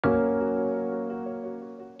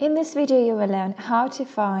In this video you will learn how to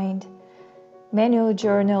find manual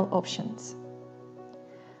journal options.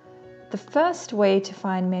 The first way to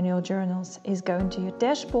find manual journals is going to your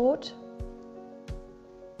dashboard,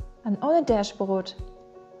 and on the dashboard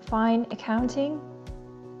find Accounting,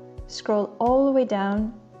 scroll all the way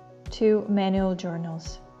down to Manual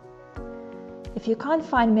Journals. If you can't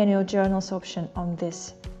find Manual Journals option on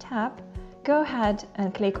this tab, go ahead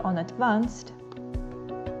and click on Advanced.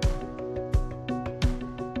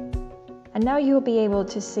 And now you'll be able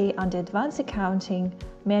to see under Advanced Accounting,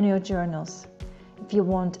 Manual Journals. If you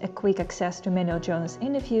want a quick access to manual journals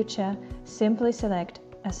in the future, simply select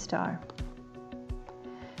a star.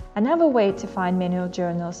 Another way to find manual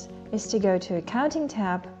journals is to go to Accounting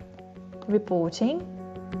tab, Reporting,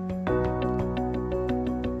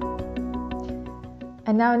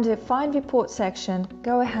 and now in the Find Report section,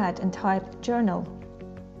 go ahead and type Journal.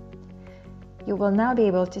 You will now be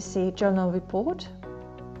able to see Journal Report.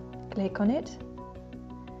 Click on it,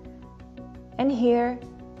 and here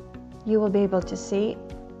you will be able to see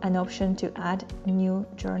an option to add new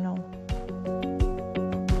journal.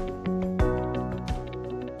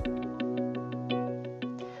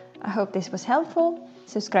 I hope this was helpful.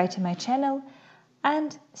 Subscribe to my channel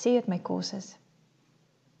and see you at my courses.